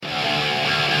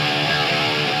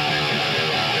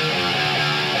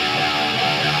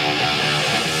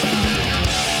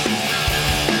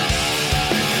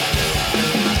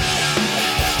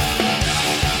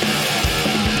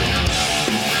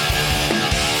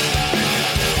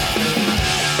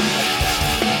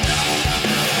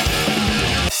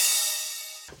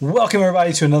Welcome,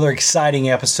 everybody, to another exciting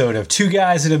episode of Two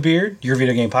Guys and a Beard, your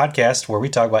video game podcast, where we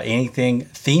talk about anything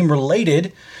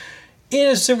theme-related in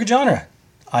a specific genre.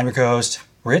 I'm your co-host,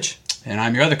 Rich. And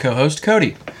I'm your other co-host,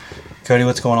 Cody. Cody,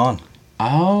 what's going on?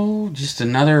 Oh, just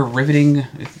another riveting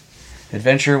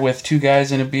adventure with Two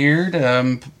Guys and a Beard.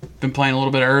 Been playing a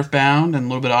little bit of Earthbound and a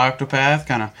little bit of Octopath,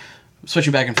 kind of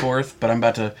switching back and forth, but I'm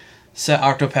about to set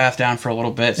Octopath down for a little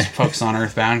bit, focus on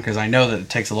Earthbound, because I know that it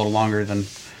takes a little longer than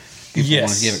people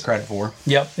want to give it credit for.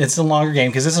 Yep, it's a longer game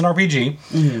because it's an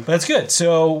RPG, but that's good.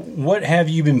 So what have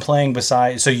you been playing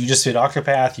besides... So you just did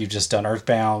Octopath, you've just done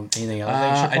Earthbound, anything else?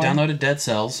 I downloaded Dead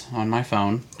Cells on my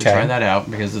phone to try that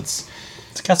out because it's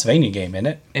a Castlevania game, isn't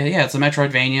it? Yeah, it's a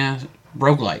Metroidvania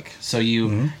roguelike. So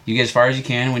you get as far as you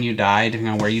can. When you die,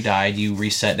 depending on where you died, you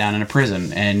reset down in a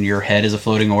prison, and your head is a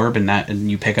floating orb, and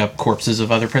you pick up corpses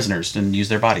of other prisoners and use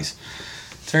their bodies.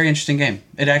 It's a very interesting game.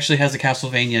 It actually has a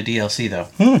Castlevania DLC,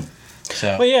 though.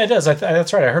 So. Well, yeah, it does.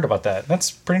 That's right. I heard about that.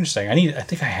 That's pretty interesting. I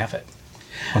think I have it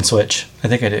on Switch. I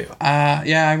think I do.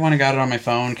 Yeah, I want to got it on my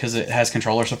phone because it has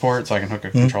controller support, so I can hook a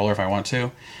controller if I want to.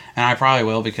 And I probably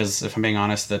will because, if I'm being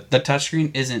honest, the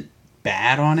touchscreen isn't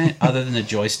bad on it, other than the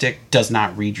joystick does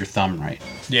not read your thumb right.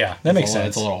 Yeah, that makes sense.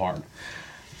 It's a little hard.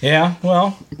 Yeah,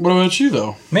 well... What about you,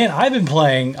 though? Man, I've been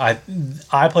playing... I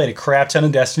played a crap ton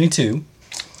of Destiny 2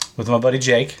 with my buddy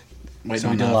Jake. Wait,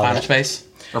 on Final Space?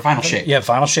 Or Final Shape? Yeah,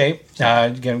 Final Shape.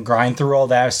 Gonna grind through all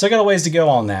that. Still got a ways to go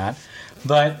on that.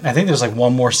 But I think there's like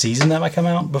one more season that might come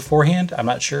out beforehand. I'm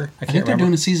not sure. I think they're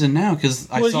doing a season now because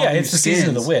I saw it's the season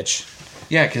of the witch.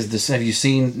 Yeah, because have you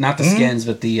seen, not the skins,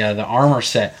 but the armor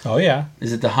set? Oh, yeah.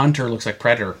 Is it the Hunter looks like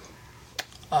Predator?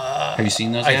 Have you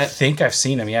seen those yet? I think I've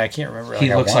seen him. Yeah, I can't remember.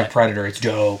 He looks like Predator. It's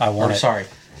dope. Sorry.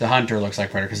 The Hunter looks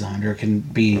like Predator because the Hunter can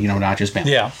be, not just bam.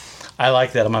 Yeah, I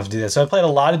like that. I'm going to have to do that. So I played a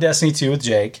lot of Destiny 2 with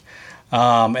Jake.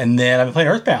 And then I've been playing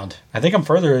Earthbound. I think I'm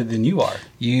further than you are.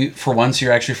 For once,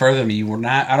 you're actually further than me. You were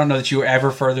not. I don't know that you were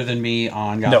ever further than me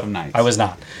on Gotham Knights. I was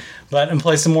not. But I'm going to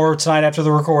play some more tonight after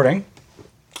the recording.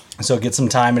 So get some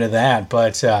time into that.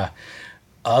 But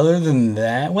other than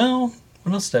that, well,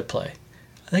 what else did I play?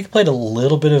 I think I played a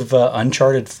little bit of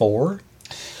Uncharted 4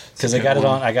 because I got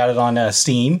it on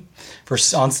Steam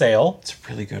on sale. It's a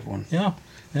really good one. Yeah.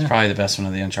 It's probably the best one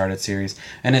of the Uncharted series.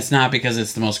 And it's not because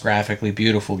it's the most graphically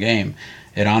beautiful game.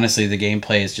 It honestly, the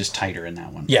gameplay is just tighter in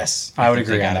that one. Yes, I would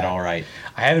agree. They got it all right.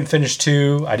 I haven't finished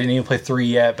 2. I didn't even play 3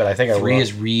 yet, but I think 3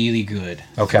 is really good.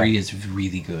 Okay. 3 is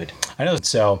really good. I know.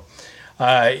 So,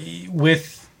 I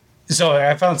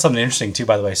found something interesting too,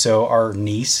 by the way. So our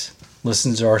niece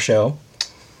listens to our show.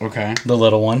 Okay. The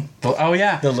little one. Oh,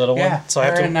 yeah. The little one. So I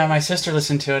have to. And my sister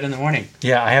listened to it in the morning.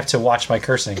 Yeah, I have to watch my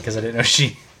cursing because I didn't know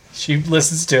she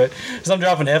listens to it. So I'm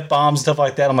dropping F-bombs and stuff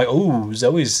like that. I'm like, ooh,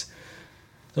 Zoe's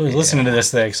listening to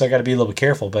this thing, so I got to be a little bit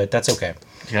careful, but that's okay.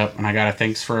 Yep, and I got a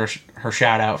thanks for her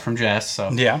shout-out from Jess. So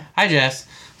yeah. Hi, Jess.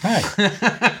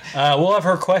 Hi. We'll have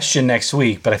her question next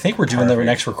week, but I think we're doing the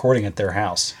next recording at their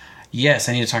house. Yes,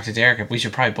 I need to talk to Derek. We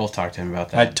should probably both talk to him about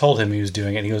that. I told him he was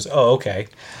doing it, and he goes, oh, okay.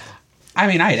 I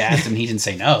mean, I had asked him, he didn't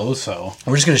say no, so...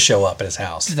 We're just going to show up at his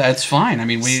house. That's fine. I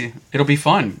mean, it'll be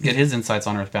fun. Get his insights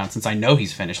on Earthbound, since I know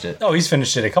he's finished it. Oh, he's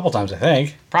finished it a couple times, I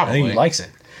think. Probably. I think he likes it.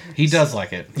 He does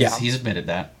like it. Yeah. He's admitted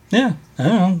that. Yeah, I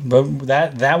don't know.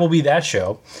 But that will be that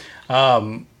show.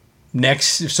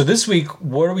 Next, so this week,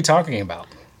 what are we talking about?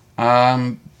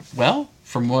 Well,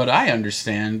 from what I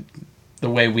understand, the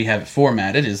way we have it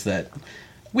formatted is that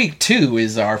week 2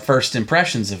 is our first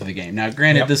impressions of the game. Now,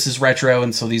 granted, this is retro,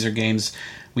 and so these are games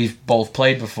we've both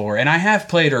played before. And I have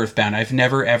played Earthbound. I've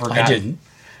never, ever gotten...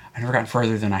 I've never gotten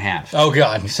further than I have. Oh,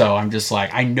 God. So I'm just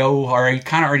like, I kind of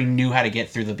already knew how to get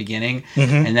through the beginning,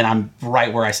 and then I'm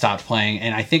right where I stopped playing.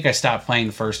 And I think I stopped playing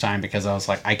the first time because I was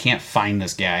like, I can't find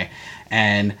this guy.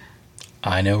 And...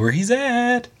 I know where he's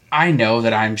at. I know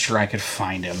that I'm sure I could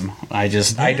find him. I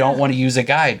don't want to use a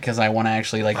guide because I want to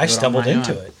actually I stumbled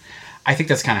into it. I think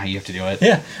that's kind of how you have to do it.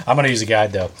 Yeah, I'm going to use a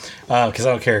guide though because I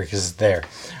don't care because it's there.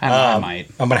 I might.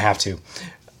 I'm going to have to.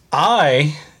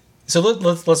 So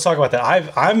let's talk about that.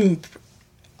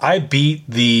 I beat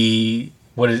the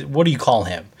what do you call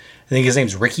him? I think his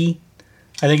name's Ricky.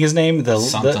 I think his name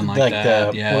something like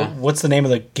that. Yeah. What's the name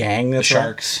of the gang? The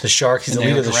Sharks. The Sharks. He's the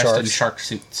leader of the Sharks. In shark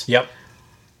suits. Yep.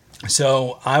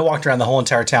 So I walked around the whole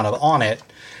entire town on it,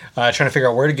 trying to figure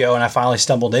out where to go, and I finally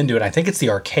stumbled into it. I think it's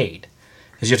the arcade,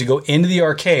 because you have to go into the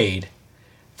arcade,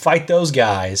 fight those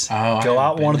guys, go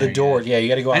out one of the doors. Yeah, you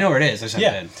got to go out. I know where it is. You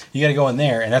got to go in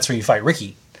there, and that's where you fight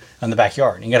Ricky in the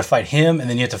backyard. And you got to fight him, and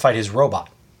then you have to fight his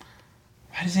robot.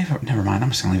 Why does he have... Never mind.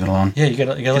 I'm just going to leave it alone. Yeah, you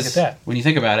got to look at that. When you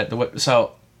think about it,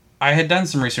 so I had done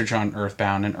some research on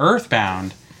Earthbound, and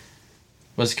Earthbound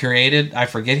was created. I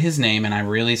forget his name, and I'm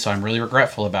really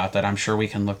regretful about that. I'm sure we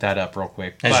can look that up real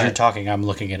quick. As you're talking, I'm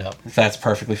looking it up. That's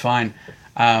perfectly fine.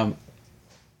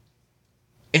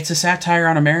 It's a satire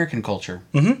on American culture.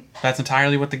 Mm-hmm. That's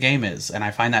entirely what the game is, and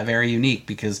I find that very unique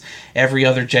because every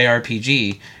other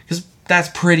JRPG, because that's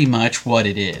pretty much what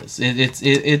it is.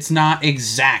 It's not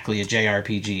exactly a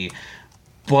JRPG,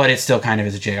 but it still kind of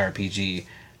is a JRPG.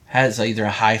 Has either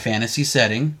a high fantasy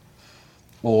setting,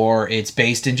 or it's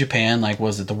based in Japan. Like,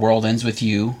 was it The World Ends With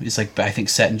You? It's like, I think,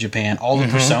 set in Japan. All the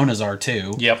personas are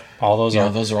too. Yep, all those are.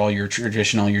 Those are all your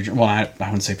traditional. I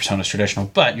wouldn't say personas traditional,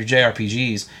 but your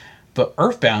JRPGs. But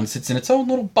Earthbound sits in its own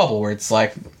little bubble where it's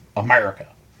like America.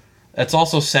 It's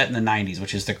also set in the 90s,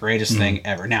 which is the greatest thing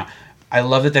ever. Now, I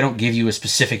love that they don't give you a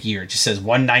specific year. It just says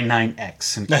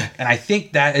 199X. And I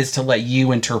think that is to let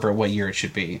you interpret what year it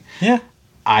should be. Yeah.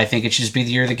 I think it should just be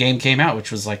the year the game came out,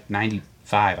 which was like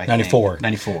 95, I 94. think.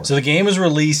 94. So the game was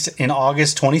released in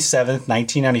August 27th,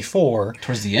 1994.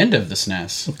 Towards the end of the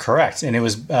SNES. Correct. And it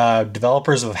was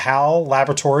developers of HAL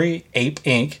Laboratory, Ape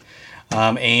Inc.,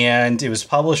 and it was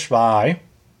published by...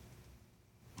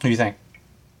 Who do you think?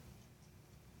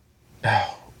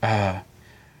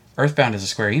 Earthbound is a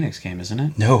Square Enix game, isn't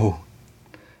it? No.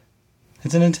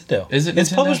 It's a Nintendo. Is it It's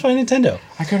Nintendo? published by Nintendo.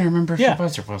 I couldn't remember if Yeah. it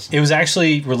was or wasn't. It was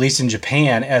actually released in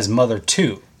Japan as Mother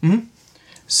 2. Mhm.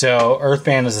 So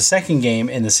Earthbound is the second game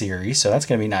in the series, so that's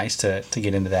going to be nice to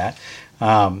get into that.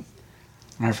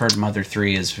 I've heard Mother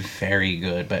 3 is very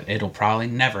good, but it'll probably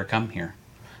never come here.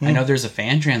 I know there's a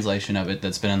fan translation of it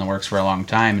that's been in the works for a long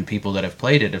time, and people that have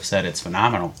played it have said it's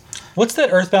phenomenal. What's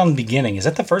that Earthbound Beginning? Is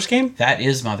that the first game? That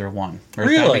is Mother 1. Earthbound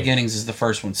Really? Beginnings is the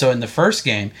first one. So in the first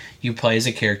game, you play as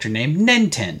a character named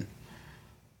Nenten.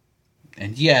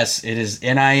 And yes, it is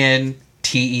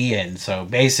Ninten. So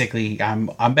basically,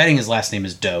 I'm betting his last name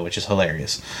is Doe, which is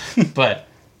hilarious. But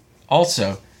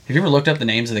also, have you ever looked up the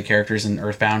names of the characters in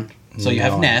Earthbound? So you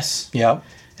have Ness, Yep.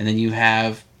 and then you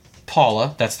have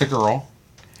Paula, that's the girl.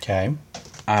 Okay.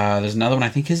 There's another one, I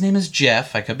think his name is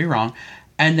Jeff, I could be wrong.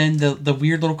 And then the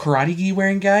weird little karate gi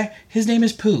wearing guy, his name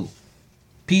is Pooh.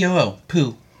 P-O-O,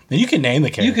 Pooh. And you can name the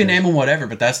character. You can name them whatever,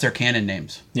 but that's their canon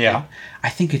names. Yeah. I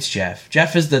think it's Jeff.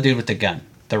 Jeff is the dude with the gun,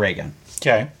 the ray gun.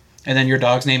 Okay. And then your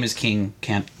dog's name is King,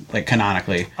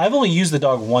 canonically. I've only used the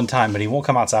dog one time, but he won't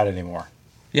come outside anymore.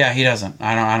 Yeah, he doesn't.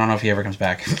 I don't know if he ever comes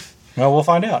back. Well, we'll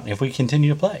find out if we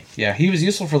continue to play. Yeah, he was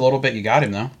useful for a little bit. You got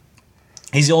him, though.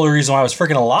 He's the only reason why I was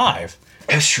freaking alive.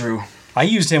 That's true. I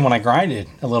used him when I grinded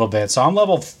a little bit, so I'm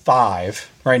level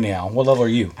 5 right now. What level are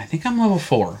you? I think I'm level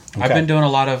 4. Okay. I've been doing a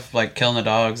lot of, like, killing the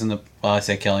dogs and well, I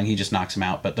say killing, he just knocks them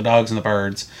out, but the dogs and the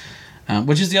birds,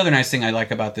 which is the other nice thing I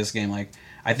like about this game. Like,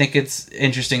 I think it's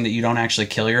interesting that you don't actually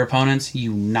kill your opponents,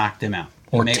 you knock them out.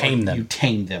 Or tame them. You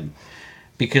tame them.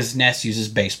 Because Ness uses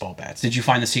baseball bats. Did you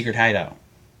find the secret hideout?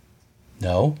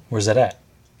 No. Where's that at?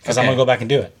 Because I'm Okay. going to go back and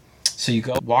do it. So you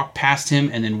go walk past him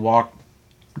and then walk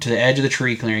to the edge of the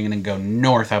tree clearing and then go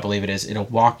north, I believe it is.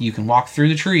 You can walk through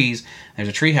the trees. There's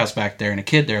a tree house back there and a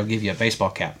kid there will give you a baseball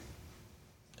cap.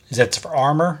 Is that for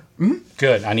armor? Mm-hmm.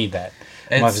 Good. I need that.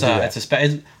 I'm gonna have to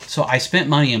do that. So I spent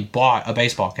money and bought a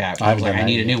baseball cap. I was like, I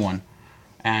need a new one.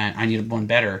 And I need one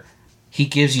better. He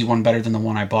gives you one better than the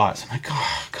one I bought. So I'm like,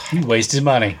 oh, God. You wasted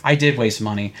money. I did waste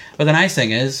money. But the nice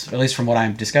thing is, at least from what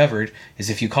I've discovered, is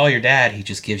if you call your dad, he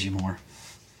just gives you more.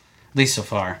 At least so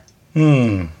far. I'm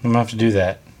going to have to do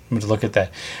that. I'm going to look at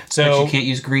that. So But you can't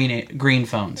use green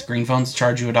phones. Green phones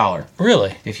charge you $1.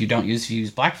 Really? If you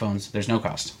use black phones, there's no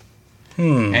cost.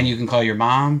 And you can call your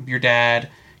mom, your dad,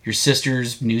 your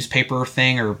sister's newspaper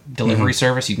thing or delivery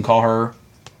service. You can call her.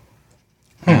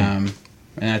 And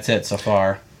that's it so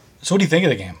far. So what do you think of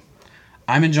the game?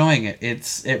 I'm enjoying it.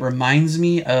 It reminds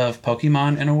me of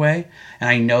Pokemon in a way, and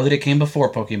I know that it came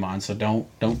before Pokemon, so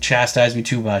don't chastise me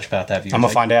too much about that. I'm gonna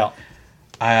find out.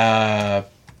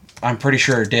 I'm pretty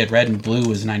sure it did. Red and Blue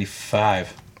was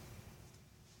 95,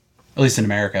 at least in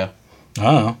America.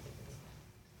 Oh,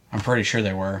 I'm pretty sure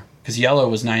they were, because Yellow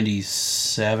was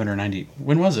 97 or 90.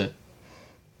 When was it?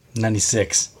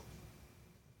 96.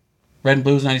 Red and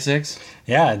Blue was 96.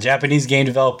 Yeah, Japanese game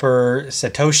developer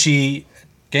Satoshi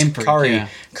Game Freak, Kari yeah.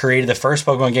 created the first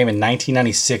Pokemon game in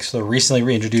 1996 for the recently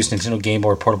reintroduced Nintendo Game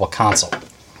Boy portable console.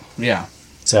 Yeah.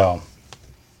 So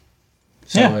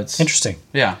yeah, it's interesting.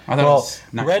 Yeah, I thought it was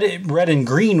nice. Red and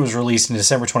Green was released on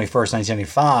December 21st,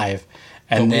 1995,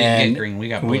 and But we then didn't get Green, we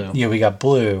got Blue. we got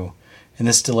Blue, and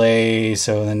this delay,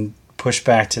 so then pushed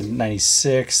back to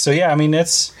 96. So yeah, I mean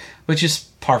it's which is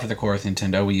par for the course with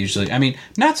Nintendo. We usually, I mean,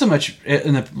 not so much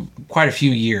in quite a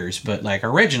few years, but like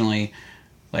originally,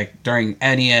 like during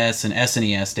NES and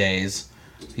SNES days,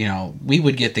 we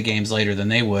would get the games later than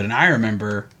they would. And I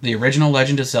remember the original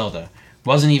Legend of Zelda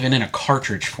wasn't even in a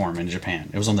cartridge form in Japan.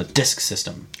 It was on the disc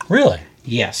system. Really?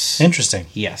 Yes. Interesting.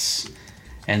 Yes.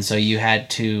 And so you had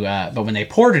to, but when they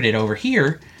ported it over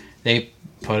here, they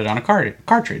put it on a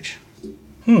cartridge.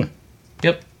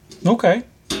 Yep. Okay.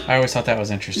 I always thought that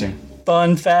was interesting.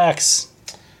 Fun facts.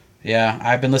 Yeah,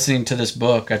 I've been listening to this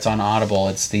book. It's on Audible.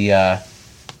 It's the, I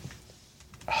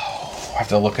have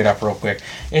to look it up real quick.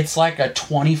 It's like a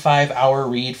 25-hour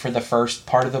read for the first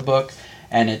part of the book,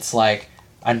 and it's like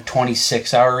a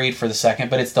 26-hour read for the second,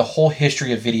 but it's the whole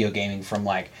history of video gaming from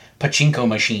like pachinko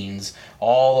machines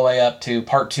all the way up to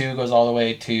part 2 goes all the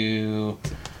way to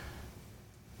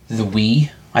the Wii,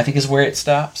 I think is where it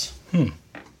stops.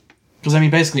 Because, I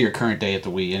mean, basically your current day at the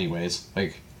Wii anyways.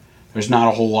 Like, there's not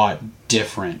a whole lot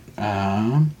different.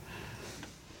 I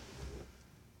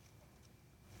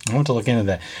want to look into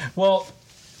that. Well,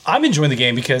 I'm enjoying the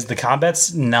game because the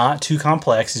combat's not too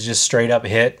complex. It's just straight up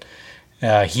hit,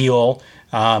 heal.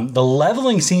 The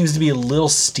leveling seems to be a little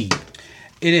steep.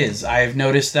 It is. I've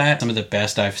noticed that. Some of the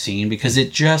best I've seen because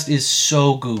it just is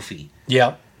so goofy.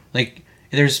 Yep. Like,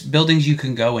 there's buildings you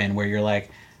can go in where you're like,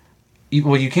 you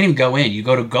can't even go in. You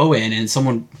go in and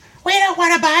someone, we don't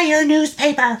want to buy your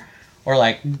newspaper. Or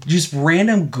like just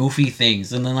random goofy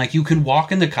things. And then like you can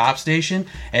walk in the cop station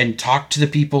and talk to the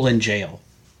people in jail.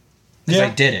 Because I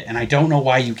did it. And I don't know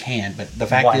why you can, but the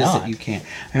fact is that you can't.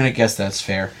 I mean, I guess that's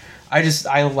fair.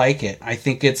 I like it. I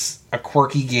think it's a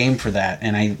quirky game for that.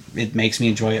 And it makes me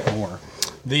enjoy it more.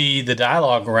 The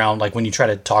dialogue around, like when you try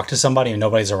to talk to somebody and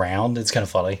nobody's around, it's kind of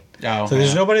funny. Oh, so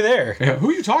there's nobody there. Yeah, who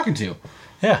are you talking to?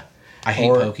 Yeah. I hate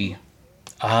Pokey.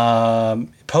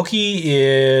 Pokey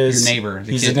is... your neighbor.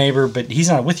 He's a neighbor, but he's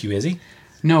not with you, is he?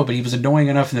 No, but he was annoying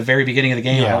enough in the very beginning of the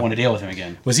game. Yeah. I don't want to deal with him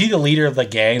again. Was he the leader of the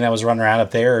gang that was running around up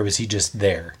there, or was he just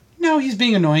there? No, he's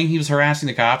being annoying. He was harassing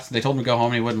the cops. They told him to go home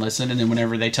and he wouldn't listen. And then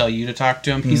whenever they tell you to talk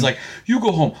to him, he's like, you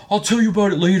go home. I'll tell you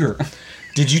about it later.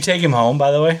 Did you take him home, by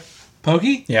the way?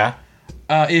 Pokey? Yeah.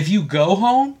 If you go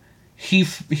home, he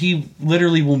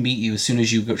literally will meet you as soon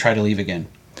as you try to leave again.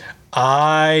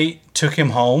 I took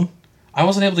him home. I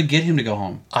wasn't able to get him to go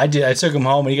home. I did. I took him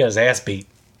home and he got his ass beat.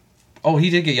 Oh, he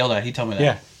did get yelled at. He told me that.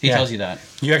 Yeah. He tells you that.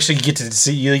 You actually get to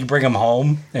see, you bring him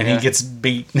home and he gets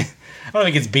beat. I don't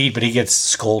think he gets beat, but he gets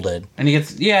scolded. And he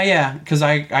gets, because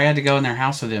I had to go in their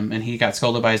house with him and he got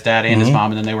scolded by his dad and his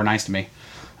mom and then they were nice to me.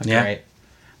 That's great.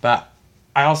 But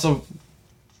I also,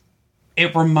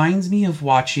 it reminds me of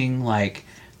watching like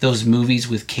those movies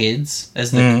with kids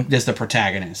as the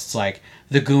protagonists, like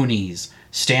The Goonies,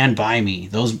 Stand By Me,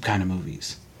 those kind of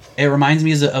movies. It reminds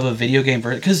me of a video game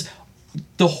version because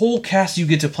the whole cast you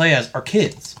get to play as are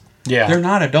kids. Yeah. They're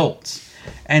not adults.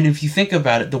 And if you think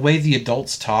about it, the way the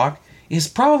adults talk is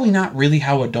probably not really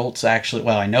how adults actually...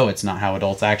 Well, I know it's not how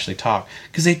adults actually talk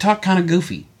because they talk kind of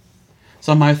goofy.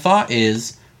 So my thought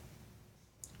is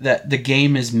that the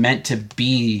game is meant to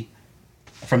be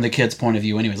from the kid's point of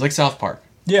view anyways, like South Park.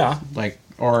 Yeah. Like,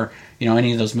 or,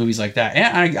 any of those movies like that.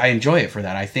 And I enjoy it for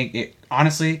that. I think it...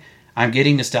 Honestly, I'm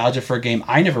getting nostalgia for a game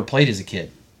I never played as a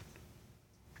kid.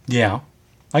 Yeah,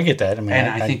 I get that. I mean,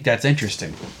 I think that's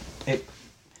interesting. It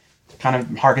kind of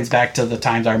harkens back to the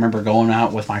times I remember going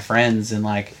out with my friends and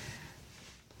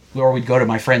or we'd go to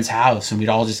my friend's house and we'd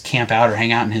all just camp out or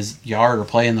hang out in his yard or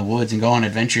play in the woods and go on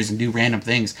adventures and do random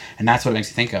things. And that's what it makes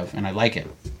me think of, and I like it.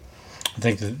 I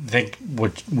think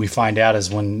what we find out is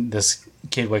when this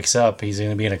kid wakes up, he's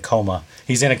going to be in a coma.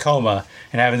 He's in a coma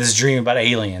and having this dream about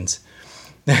aliens.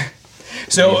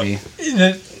 So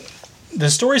the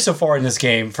story so far in this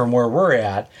game, from where we're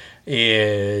at,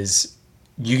 is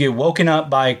you get woken up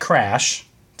by a crash.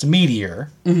 It's a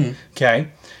meteor. Mm-hmm. Okay.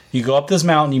 You go up this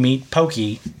mountain, you meet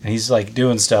Pokey, and he's like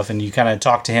doing stuff, and you kind of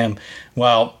talk to him.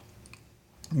 Well,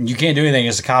 you can't do anything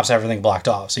because the cops have everything blocked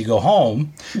off. So you go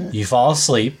home, you fall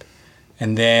asleep,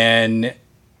 and then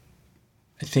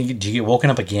I think, do you get woken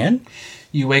up again?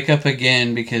 You wake up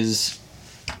again because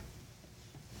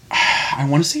I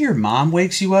want to say your mom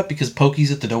wakes you up because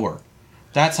Pokey's at the door.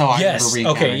 That's how I remember reading.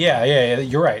 Okay, yeah,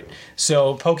 you're right.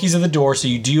 So Pokey's at the door, so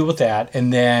you deal with that,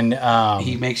 and then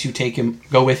he makes you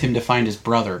go with him to find his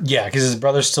brother. Yeah, because his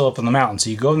brother's still up on the mountain. So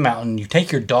you go to the mountain, you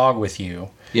take your dog with you.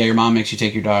 Yeah, your mom makes you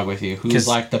take your dog with you, who's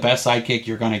like the best sidekick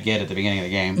you're going to get at the beginning of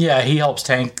the game. Yeah, he helps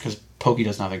tank. Because Pokey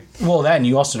does nothing. Well, that, and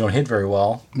you also don't hit very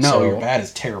well. No, so, your bat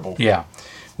is terrible. Yeah,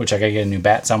 which I got to get a new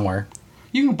bat somewhere.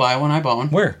 You can buy one. I bought one.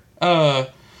 Where?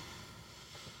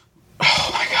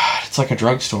 Oh my god, it's like a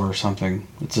drugstore or something.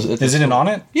 Is it on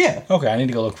it? Yeah. Okay, I need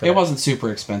to go look for it. It wasn't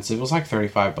super expensive. It was like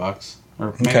 $35.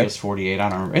 Or maybe it was $48. I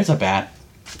don't remember. It's a bat.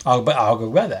 I'll go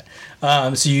by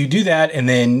that. So you do that, and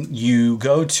then you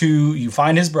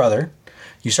find his brother.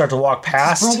 You start to walk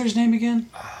past. What's his brother's name again?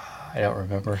 I don't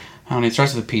remember. I don't know. It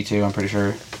starts with a P too. I'm pretty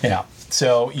sure. Yeah.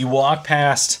 So you walk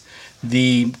past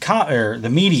the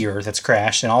meteor that's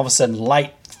crashed, and all of a sudden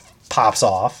light pops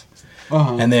off,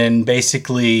 and then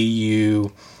basically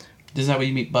you. Isn't that where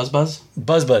you meet Buzz?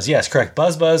 Buzz, yes, correct.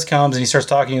 Buzz comes and he starts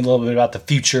talking a little bit about the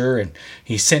future, and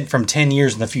he's sent from 10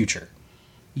 years in the future.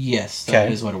 Yes,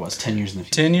 that is what it was. 10 years in the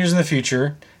future. 10 years in the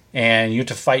future, and you have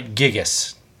to fight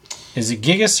Gigas. Is it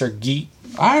Gigas or Gi?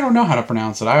 I don't know how to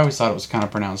pronounce it. I always thought it was kind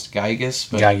of pronounced Gygas.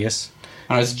 But Gygas.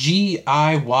 It's Giygas,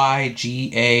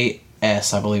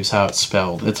 I believe is how it's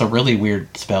spelled. It's a really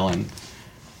weird spelling.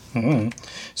 Mm-hmm.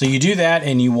 So you do that,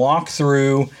 and you walk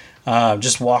through,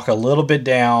 just walk a little bit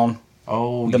down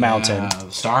the mountain. The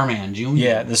Starman Jr.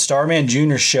 Yeah, the Starman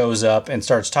Jr. shows up and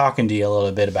starts talking to you a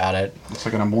little bit about it. It's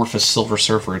like an amorphous Silver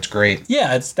Surfer. It's great.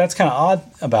 Yeah, that's kind of odd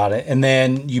about it. And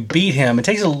then you beat him. It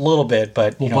takes a little bit,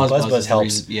 but Buzz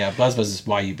helps. Buzz is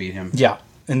why you beat him. Yeah,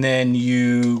 and then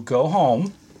you go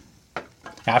home.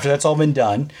 After that's all been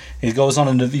done, it goes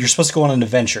on. You're supposed to go on an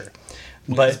adventure.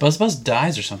 But Buzz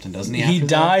dies or something, doesn't he? He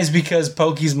dies because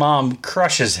Pokey's mom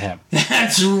crushes him.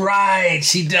 That's right,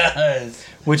 she does.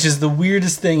 Which is the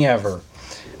weirdest thing ever.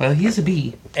 Well, he's a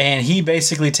bee. And he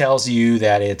basically tells you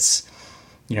that it's,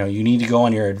 you need to go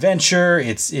on your adventure.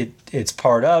 It's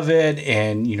part of it,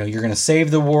 and you're going to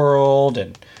save the world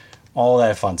and all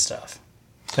that fun stuff.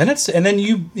 And then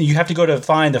you have to go to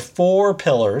find the 4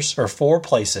 pillars or 4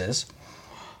 places.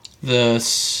 The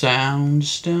Sound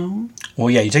Stone? Well,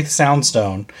 yeah, you take the Sound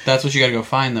Stone. That's what you got to go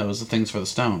find, though, is the things for the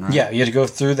stone, right? Yeah, you have to go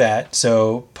through that.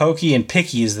 So, Pokey and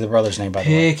Picky is the brother's name, by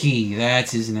the way. Picky,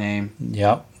 that's his name.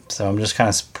 Yep. So, I'm just kind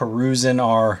of perusing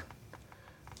our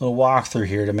little walkthrough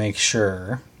here to make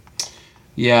sure.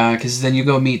 Yeah, because then you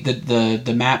go meet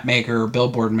the map maker,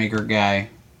 billboard maker guy.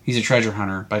 He's a treasure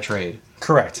hunter by trade.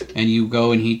 Correct. And you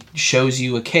go and he shows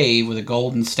you a cave with a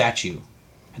golden statue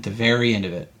at the very end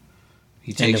of it.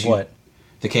 He takes what?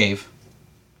 The cave.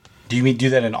 Do you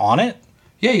do that in On It?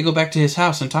 Yeah, you go back to his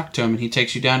house and talk to him, and he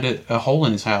takes you down to a hole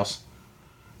in his house.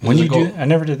 When you do that? I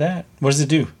never did that. What does it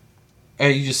do?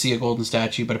 You just see a golden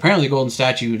statue, but apparently the golden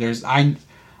statue,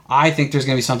 I think there's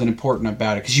going to be something important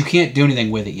about it, because you can't do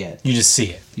anything with it yet. You just see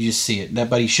it. You just see it,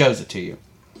 but he shows it to you.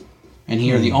 And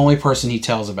you're the only person he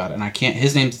tells about it, and I can't,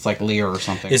 his name's like Lear or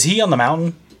something. Is he on the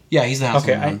mountain? Yeah, he's the house.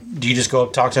 Okay, do you just go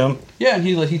up talk to him? Yeah, and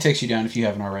he takes you down if you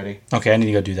haven't already. Okay, I need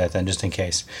to go do that then, just in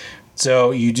case.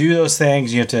 So you do those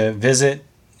things. You have to visit.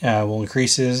 Will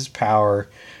increase his power.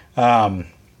 What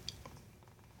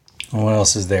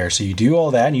else is there? So you do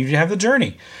all that, and you have the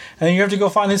journey. And then you have to go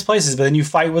find these places. But then you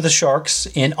fight with the sharks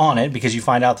in On It, because you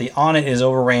find out the On It is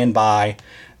overran by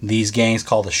these gangs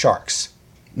called the Sharks.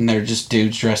 And they're just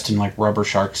dudes dressed in like rubber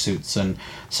shark suits, and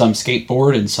some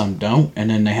skateboard and some don't. And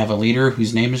then they have a leader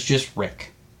whose name is just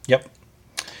Rick. Yep.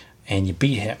 And you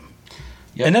beat him.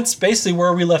 Yep. And that's basically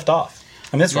where we left off.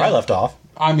 I mean, that's where I left off.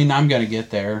 I mean, I'm gonna get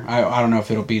there. I don't know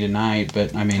if it'll be tonight,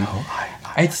 but I mean,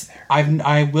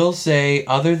 I will say,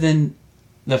 other than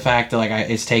the fact that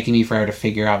it's taking me forever to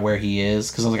figure out where he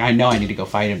is, because I know I need to go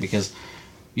fight him, because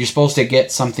you're supposed to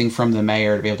get something from the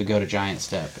mayor to be able to go to Giant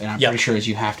Step, and I'm pretty sure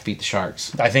you have to beat the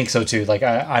Sharks. I think so too.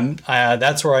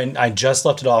 That's where I just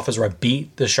left it off, is where I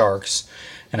beat the Sharks,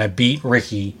 and I beat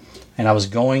Ricky, and I was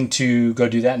going to go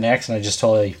do that next, and I just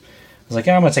totally was like,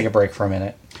 I'm gonna take a break for a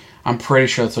minute. I'm pretty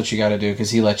sure that's what you got to do,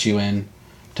 because he lets you in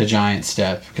to Giant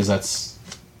Step, because that's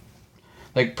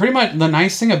pretty much the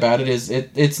nice thing about it is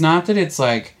it's not that it's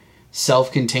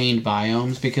self-contained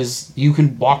biomes, because you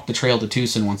can walk the trail to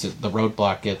Tucson once the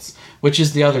roadblock gets, which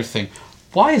is the other thing.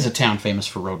 Why is a town famous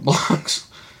for roadblocks?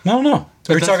 I don't know.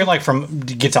 Are we talking from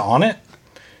to get to On It?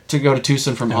 To go to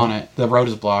Tucson from On It, the road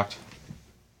is blocked.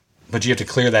 But you have to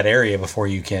clear that area before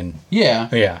you can. Yeah.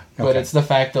 Yeah. Okay. But it's the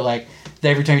fact that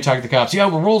every time you talk to the cops, we're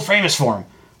world famous for him.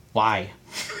 Why?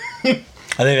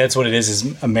 I think that's what it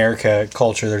is America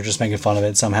culture. They're just making fun of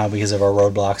it somehow because of our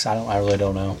roadblocks. I really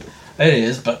don't know. It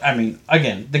is, but I mean,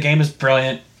 again, the game is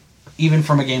brilliant. Even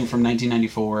from a game from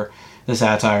 1994, the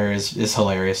satire is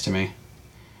hilarious to me.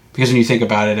 Because when you think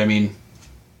about it, I mean,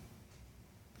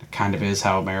 it kind of is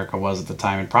how America was at the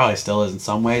time, and probably still is in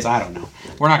some ways. I don't know.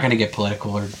 We're not going to get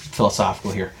political or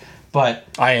philosophical here, but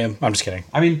I am. I'm just kidding.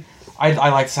 I mean, I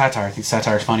like satire. I think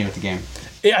satire is funny with the game.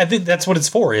 Yeah, I think that's what it's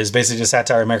for, is basically just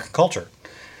satire of American culture.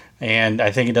 And I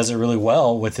think it does it really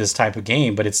well with this type of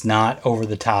game, but it's not over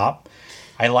the top.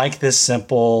 I like this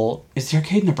simple... Is the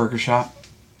arcade in the burger shop?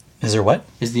 Is there what?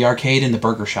 Is the arcade in the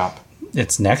burger shop?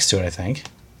 It's next to it, I think.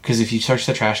 Because if you search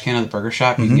the trash can of the burger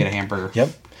shop, you can get a hamburger. Yep.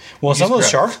 Well, some of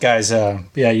those gross. shark guys,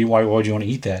 why would you want to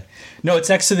eat that? No, it's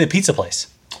next to the pizza place.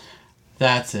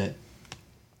 That's it.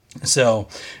 So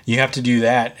you have to do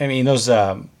that. I mean, those.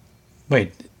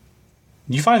 Wait,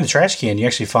 you find the trash can. You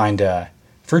actually find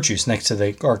fruit juice next to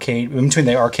the arcade. In between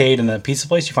the arcade and the pizza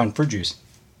place, you find fruit juice.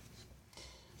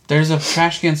 There's a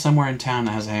trash can somewhere in town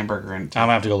that has a hamburger in it. I'm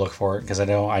gonna have to go look for it because I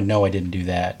know I didn't do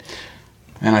that.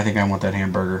 And I think I want that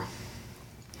hamburger.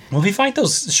 Well, if you fight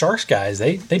those sharks guys,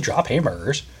 they drop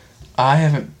hamburgers. I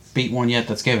haven't beat one yet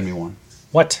that's given me one.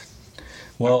 What?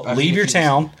 Well, I leave your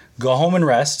town, go home and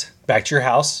rest. Back to your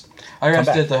house. I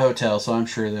rested at the hotel, so I'm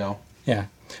sure they'll. Yeah,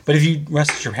 but if you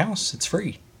rest at your house, it's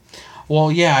free.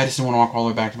 Well, yeah, I just didn't want to walk all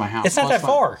the way back to my house. It's not that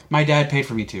far. My dad paid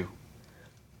for me to.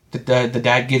 The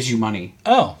dad gives you money.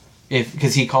 Oh.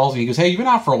 Because he calls me, he goes, "Hey, you've been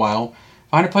out for a while.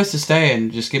 Find a place to stay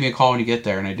and just give me a call when you get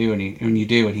there." And I do, and when you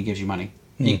do, and he gives you money.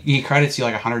 He credits you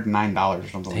like $109 or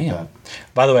something like that.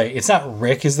 By the way, it's not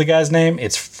Rick is the guy's name.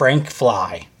 It's Frank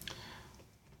Fly.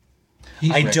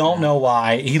 I don't know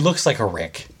why. He looks like a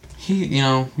Rick. You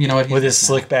know what? With his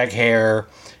slick back hair.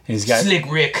 And he's got Slick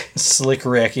Rick. Slick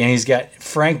Rick. And he's got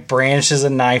Frank brandishes a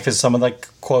knife as some of the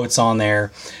quotes on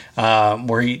there.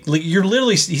 Where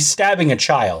he's stabbing a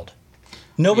child.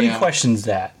 Nobody questions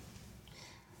that.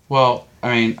 Well,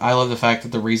 I mean, I love the fact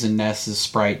that the reason Ness's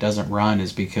sprite doesn't run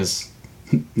is because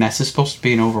Ness is supposed to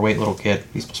be an overweight little kid.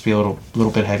 He's supposed to be a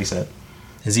little bit heavyset.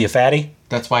 Is he a fatty?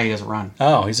 That's why he doesn't run.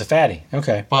 Oh, he's a fatty.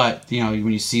 Okay. But,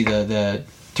 when you see the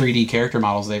 3D character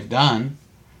models they've done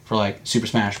for, like, Super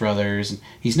Smash Brothers, and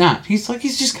he's not. He's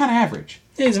just kind of average.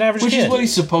 Yeah, he's an average Which kid. is what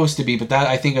he's supposed to be, but that,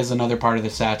 I think, is another part of the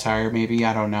satire, maybe.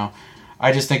 I don't know.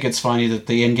 I just think it's funny that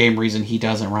the in-game reason he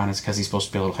doesn't run is because he's supposed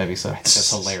to be a little heavy, so I think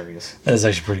that's hilarious. That is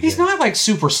actually pretty good. He's not, like,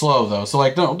 super slow, though, so,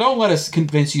 like, don't let us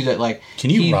convince you that, like... Can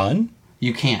you run?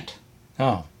 You can't.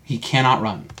 Oh. He cannot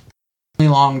run.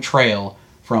 Really long trail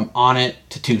from Onnit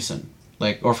to Tucson,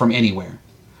 or from anywhere.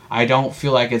 I don't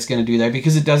feel like it's going to do that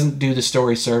because it doesn't do the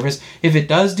story service. If it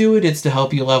does do it, it's to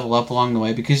help you level up along the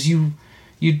way because you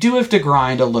do have to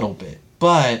grind a little bit.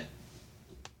 But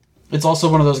it's also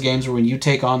one of those games where when you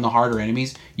take on the harder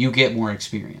enemies, you get more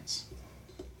experience.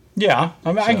 Yeah,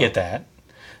 I get that.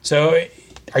 So,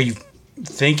 are you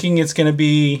thinking it's going to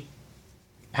be...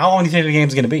 How long do you think the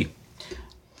game's going to be?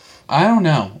 I don't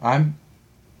know.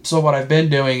 So what I've been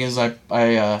doing is I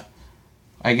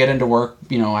get into work,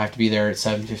 I have to be there at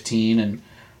 7:15, and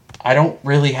I don't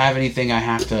really have anything I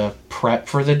have to prep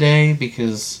for the day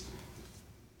because,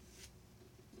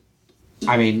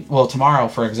 tomorrow,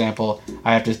 for example,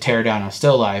 I have to tear down a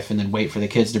still life and then wait for the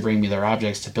kids to bring me their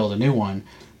objects to build a new one.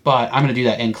 But I'm going to do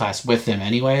that in class with them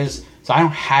anyways, so I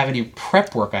don't have any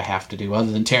prep work I have to do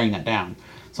other than tearing that down.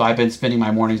 So I've been spending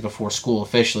my mornings before school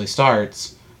officially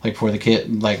starts, like before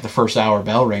the first hour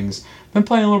bell rings, been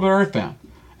playing a little bit of Earthbound.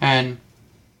 And,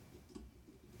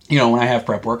 when I have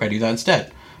prep work, I do that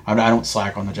instead. I don't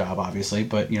slack on the job, obviously,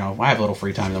 but, I have a little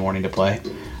free time in the morning to play.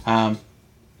 I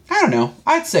don't know.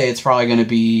 I'd say it's probably going to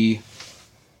be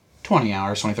 20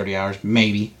 hours, 20, 30 hours,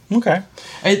 maybe. Okay.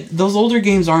 Those older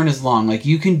games aren't as long. Like,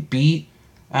 you can beat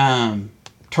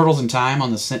Turtles in Time on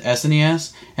the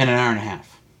SNES in an hour and a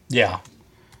half. Yeah.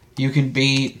 You can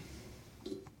beat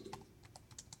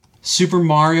Super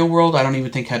Mario World. I don't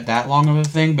even think had that long of a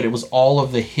thing, but it was all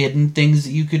of the hidden things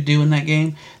that you could do in that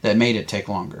game that made it take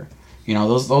longer.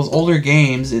 Those older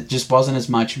games, it just wasn't as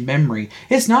much memory.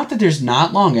 It's not that there's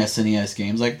not long SNES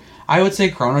games. Like, I would say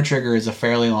Chrono Trigger is a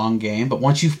fairly long game, but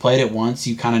once you've played it once,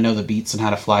 you kind of know the beats and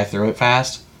how to fly through it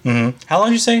fast. Mm-hmm. How long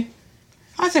did you say?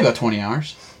 I'd say about 20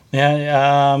 hours.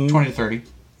 Yeah, 20 to 30.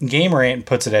 GameRant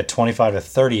puts it at 25 to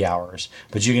 30 hours,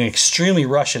 but you can extremely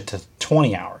rush it to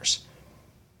 20 hours.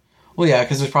 Well, yeah,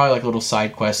 because there's probably like little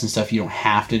side quests and stuff you don't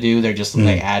have to do. They're just,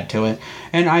 they add to it.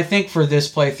 And I think for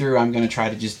this playthrough, I'm going to try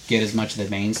to just get as much of the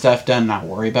main stuff done, not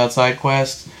worry about side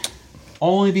quests.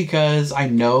 Only because I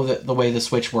know that the way the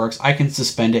Switch works, I can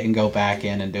suspend it and go back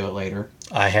in and do it later.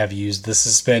 I have used the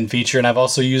suspend feature, and I've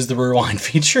also used the rewind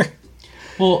feature.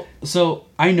 Well, so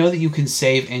I know that you can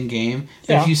save in-game.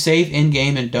 But if you save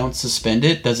in-game and don't suspend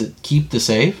it, does it keep the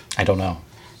save? I don't know.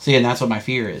 See, and that's what my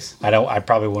fear is. I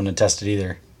probably wouldn't have tested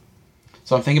either.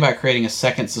 So I'm thinking about creating a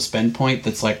second suspend point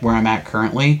that's like where I'm at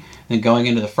currently, then going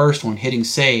into the first one, hitting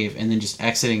save, and then just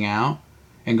exiting out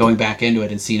and going back into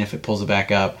it and seeing if it pulls it back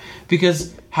up.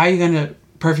 Because how are you going to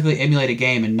perfectly emulate a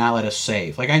game and not let us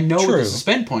save? Like, I know what the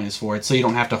suspend point is for it, so you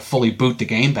don't have to fully boot the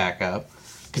game back up.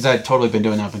 Because I'd totally been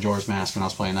doing that with Majora's Mask when I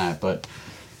was playing that, but...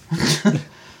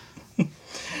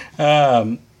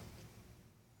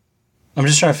 I'm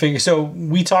just trying to figure... So,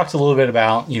 we talked a little bit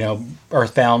about,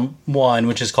 Earthbound 1,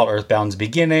 which is called Earthbound's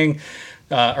Beginning.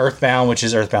 Earthbound, which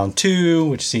is Earthbound 2,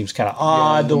 which seems kind of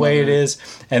odd the way it is.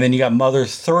 And then you got Mother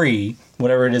 3,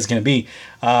 whatever it is going to be.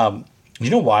 You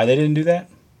know why they didn't do that?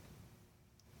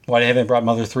 Why they haven't brought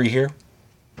Mother 3 here?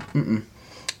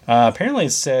 Apparently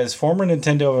it says former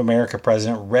Nintendo of America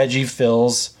president Reggie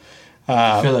Fils-Aimé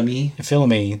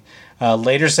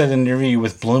later said in an interview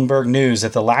with Bloomberg News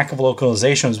that the lack of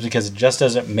localization was because it just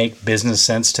doesn't make business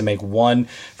sense to make one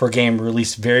for a game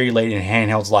released very late in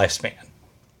handheld's lifespan.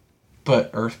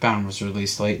 But Earthbound was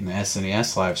released late in the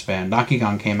SNES lifespan. Donkey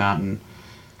Kong came out and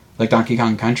Donkey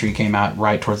Kong Country came out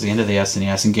right towards the end of the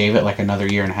SNES and gave it like another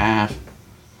year and a half.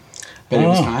 But it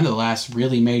was kind of the last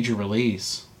really major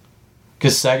release.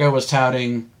 Because Sega was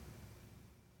touting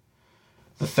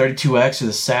the 32X or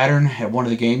the Saturn at one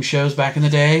of the game shows back in the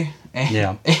day.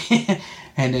 And,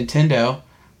 and Nintendo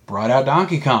brought out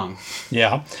Donkey Kong.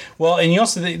 Yeah. Well,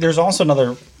 and there's also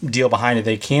another deal behind it.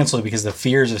 They canceled it because the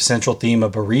fears of central theme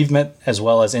of bereavement as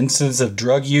well as incidents of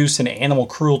drug use and animal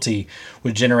cruelty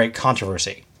would generate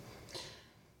controversy.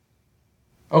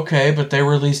 Okay, but they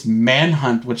released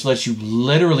Manhunt, which lets you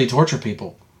literally torture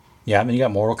people. Yeah, I mean, you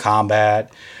got Mortal Kombat.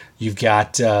 You've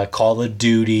got Call of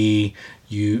Duty.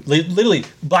 You literally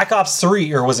Black Ops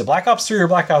 3, or was it Black Ops 3 or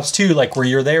Black Ops 2? Like where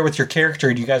you're there with your character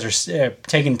and you guys are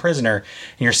taken prisoner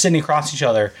and you're sitting across each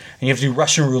other and you have to do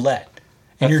Russian roulette.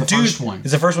 And That's your the dude first one.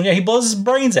 is the first one. Yeah, he blows his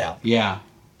brains out. Yeah.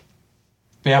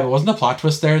 But wasn't the plot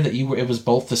twist there that it was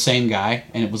both the same guy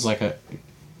and it was like a...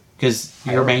 Because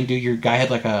your main dude, your guy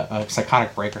had like a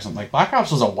psychotic break or something. Like Black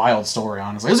Ops was a wild story,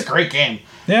 honestly. It was a great game.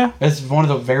 Yeah. It's one of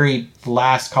the very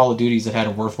last Call of Duties that had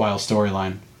a worthwhile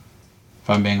storyline. If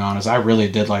I'm being honest, I really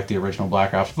did like the original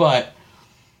Black Ops. But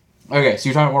okay, so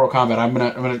you're talking about Mortal Kombat. I'm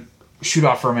gonna shoot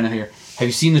off for a minute here. Have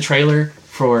you seen the trailer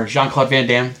for Jean-Claude Van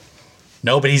Damme?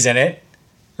 No, but he's in it.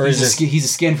 Or he's a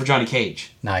skin for Johnny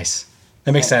Cage. Nice.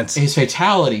 That makes sense. His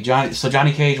fatality,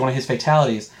 Johnny Cage. One of his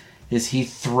fatalities is he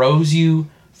throws you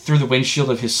through the windshield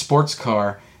of his sports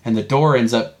car, and the door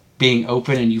ends up being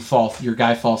open, and your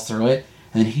guy falls through it,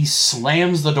 and then he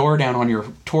slams the door down on your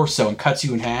torso and cuts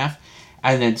you in half,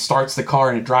 and then starts the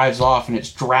car and it drives off, and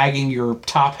it's dragging your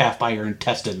top half by your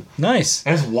intestine. Nice.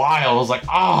 It's wild. I was like,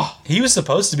 He was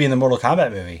supposed to be in the Mortal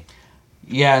Kombat movie.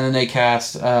 Yeah, and then they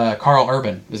cast Carl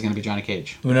Urban is going to be Johnny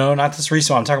Cage. No, not this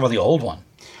recent one. I'm talking about the old one.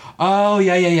 Oh,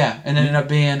 yeah. And it ended up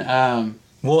being...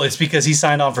 well, it's because he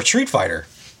signed on for Street Fighter.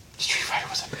 Street Fighter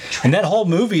was a... And that whole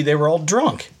movie, they were all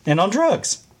drunk and on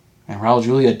drugs. And Raul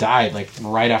Julia died, like,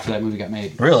 right after that movie got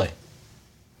made. Really?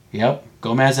 Yep.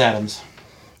 Gomez Adams.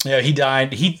 Yeah, he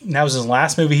died. That was his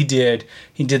last movie he did.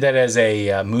 He did that as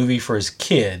a movie for his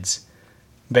kids,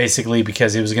 basically,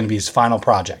 because it was going to be his final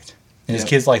project. And his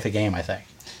kids like the game, I think.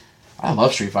 I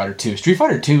love Street Fighter 2. Street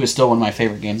Fighter 2 is still one of my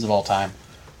favorite games of all time.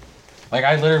 Like,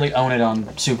 I literally own it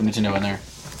on Super Nintendo in there.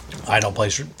 I don't play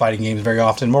fighting games very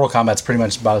often. Mortal Kombat's pretty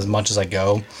much about as much as I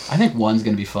go. I think 1's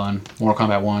going to be fun. Mortal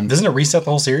Kombat 1. Doesn't it reset the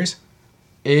whole series?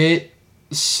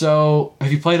 So,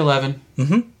 have you played 11?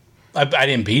 Mm-hmm. I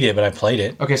didn't beat it, but I played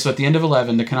it. Okay, so at the end of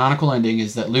 11, the canonical ending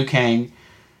is that Liu Kang...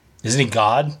 Isn't he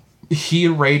God? He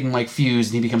and Raiden, fuse,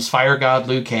 and he becomes Fire God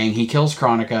Liu Kang. He kills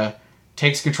Kronika,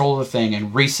 takes control of the thing,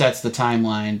 and resets the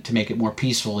timeline to make it more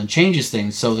peaceful and changes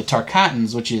things. So the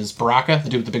Tarkatans, which is Baraka, the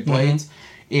dude with the big blades,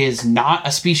 is not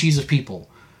a species of people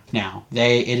now.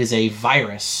 It is a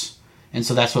virus. And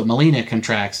so that's what Melina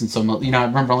contracts. And so,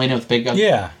 remember Melina with the big...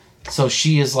 Yeah. So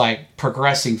she is,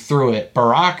 progressing through it.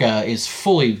 Baraka is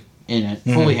fully in it,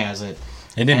 fully has it.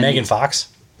 And then Megan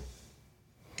Fox?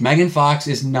 Megan Fox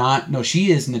is not... No,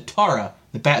 she is Natara,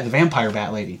 the vampire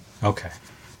bat lady. Okay.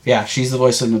 Yeah, she's the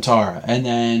voice of Natara. And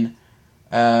then...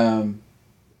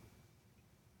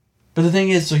 But the thing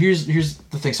is, so here's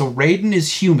the thing. So Raiden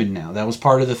is human now. That was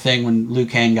part of the thing when Liu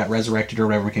Kang got resurrected or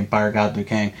whatever, became Fire God Liu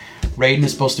Kang. Raiden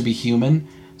is supposed to be human.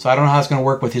 So I don't know how it's going to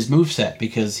work with his moveset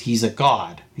because he's a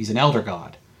god. He's an elder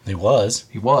god. He was.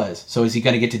 So is he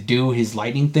going to get to do his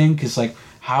lightning thing? Because,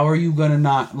 how are you going to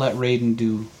not let Raiden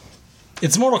do...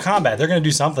 It's Mortal Kombat. They're going to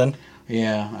do something.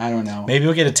 Yeah, I don't know. Maybe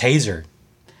we'll get a taser.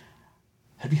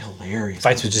 That'd be hilarious.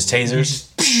 Fights with just tasers.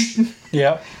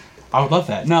 Yeah. I would love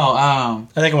that. No, I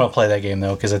think I'm going to play that game,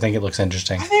 though, because I think it looks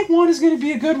interesting. I think 1 is going to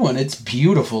be a good one. It's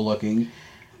beautiful looking.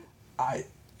 And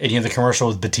you have the commercial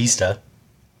with Batista.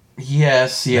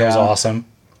 Yes, yeah. That was awesome.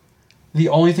 The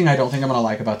only thing I don't think I'm going to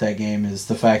like about that game is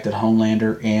the fact that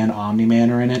Homelander and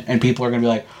Omni-Man are in it, and people are going to be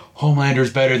like,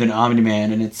 Homelander's better than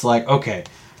Omni-Man, and it's like, okay,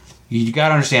 you got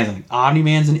to understand something.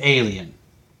 Omni-Man's an alien.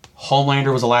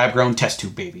 Homelander was a lab-grown test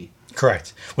tube baby.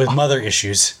 Correct. With mother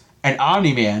issues. And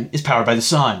Omni-Man is powered by the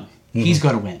sun. Mm-hmm. He's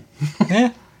going to win.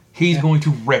 Yeah. He's going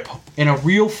to rip. In a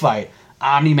real fight,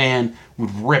 Omni-Man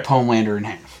would rip Homelander in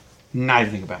half. Not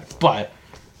even think about it. But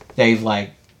they've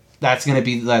like, that's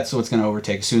what's going to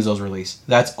overtake as soon as those release.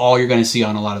 That's all you're going to see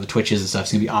on a lot of the Twitches and stuff.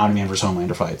 It's going to be Omni-Man versus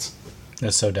Homelander fights.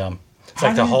 That's so dumb. It's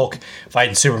like the Hulk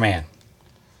fighting Superman.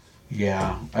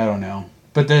 Yeah, I don't know.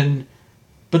 But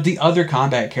the other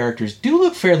combat characters do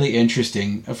look fairly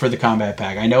interesting for the combat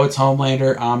pack. I know it's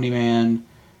Homelander, Omni-Man,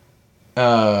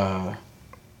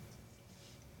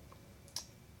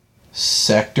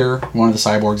 Sector. One of the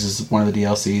cyborgs is one of the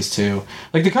DLCs too.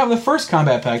 Like the first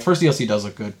combat pack, first DLC does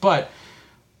look good, but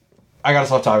I got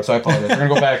us off topic, so I apologize. We're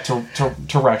gonna go back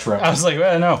to retro. I was like,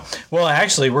 well, no. Well,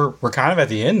 actually, we're kind of at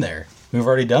the end there. We've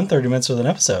already done 30 minutes with an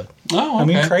episode. Oh, okay. I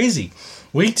mean, crazy.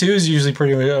 Week 2 is usually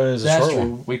pretty is a That's short true.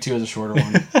 one. Week 2 is a shorter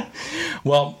one.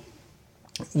 Well,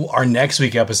 our next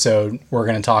week episode, we're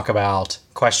going to talk about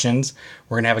questions.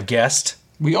 We're going to have a guest.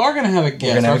 We are going to have a guest.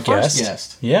 We're going to have our a first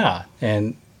guest. Yeah.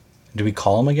 And do we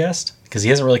call him a guest? Because he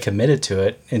hasn't really committed to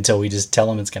it until we just tell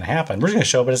him it's going to happen. We're just going to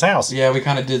show up at his house. Yeah, we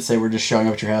kind of did say we're just showing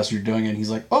up at your house, you're doing it, and he's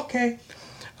like, okay.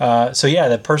 So yeah,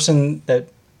 the person that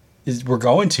we're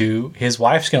going to, his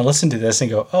wife's going to listen to this and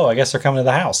go, oh, I guess they're coming to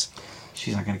the house.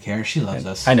 She's not going to care. She loves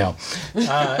us. I know.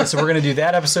 So we're going to do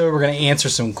that episode. We're going to answer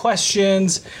some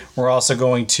questions. We're also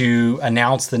going to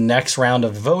announce the next round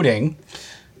of voting.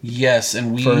 Yes,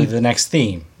 and for the next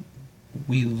theme.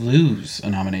 We lose a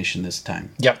nomination this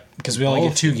time. Yep, because we only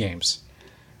get 2 games.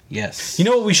 Yes. You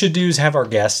know what we should do is have our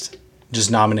guest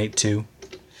just nominate 2.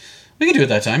 We can do it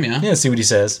that time, yeah. Yeah, see what he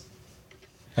says.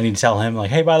 I need to tell him, like,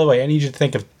 hey, by the way, I need you to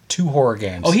think of 2 horror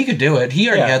games. Oh, he could do it. He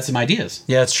already had some ideas.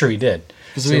 Yeah, that's true. He did.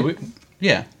 So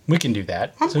yeah. We can do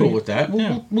that. I'm cool with that.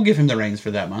 We'll give him the reins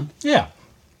for that month. Yeah.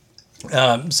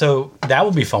 So that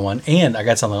will be a fun one. And I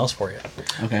got something else for you.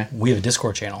 Okay. We have a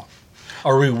Discord channel.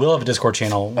 Or we will have a Discord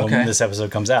channel when this episode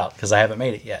comes out, because I haven't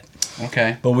made it yet.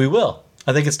 Okay. But we will.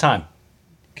 I think it's time.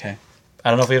 Okay. I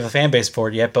don't know if we have a fan base for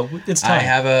it yet, but it's time. I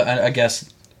have a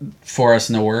guest for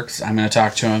us in the works. I'm going to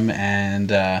talk to him,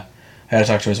 and I had to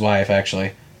talk to his wife,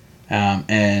 actually,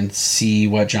 and see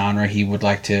what genre he would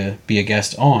like to be a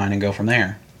guest on and go from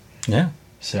there. Yeah.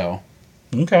 So.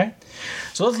 Okay.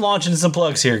 So let's launch into some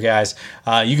plugs here, guys.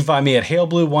 You can find me at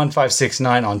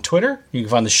HailBlue1569 on Twitter. You can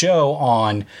find the show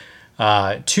on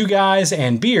Two Guys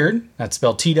and Beard. That's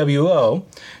spelled TWO.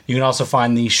 You can also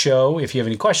find the show if you have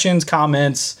any questions,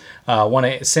 comments, want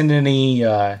to send any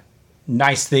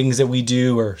nice things that we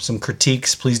do or some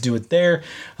critiques, please do it there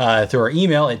through our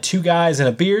email at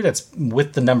 2guysandAbeard. That's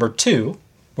with the number 2.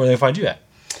 Where do they find you at?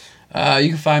 You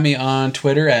can find me on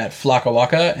Twitter at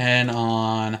Flakawaka and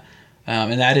on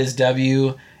and that is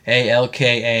WALKA,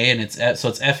 and it's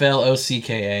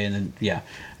FLOCKA, and then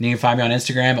and you can find me on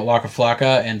Instagram at Waka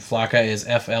Flocka, and Flocka is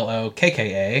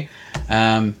FLOKKA.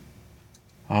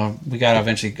 We gotta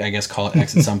eventually, I guess, call it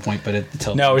X at some point, but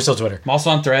until no, we're still Twitter. I'm also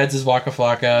on Threads as Waka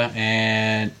Flocka,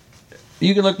 and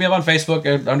you can look me up on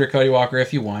Facebook under Cody Walker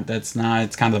if you want. It's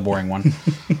kind of the boring one.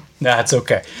 That's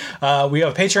okay. We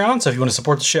have a Patreon, so if you want to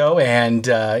support the show and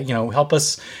help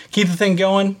us keep the thing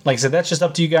going, like I said, that's just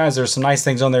up to you guys. There's some nice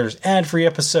things on there. There's ad-free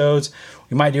episodes.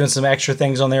 We might do some extra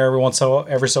things on there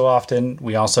every so often.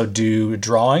 We also do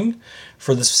drawing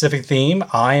for the specific theme.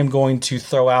 I am going to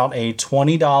throw out a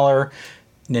 $20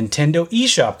 Nintendo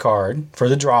eShop card for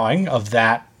the drawing of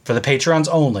that for the Patreons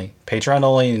only. Patreon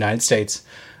only in the United States.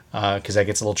 Because that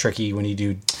gets a little tricky when you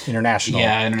do international.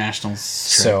 Yeah, international's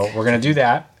trick. So we're going to do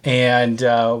that. And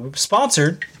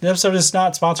sponsored. The episode is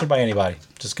not sponsored by anybody.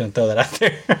 Just going to throw that out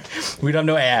there. We don't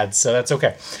have no ads, so that's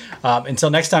okay. Until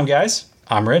next time, guys,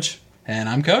 I'm Rich. And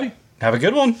I'm Cody. Have a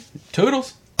good one.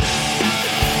 Toodles.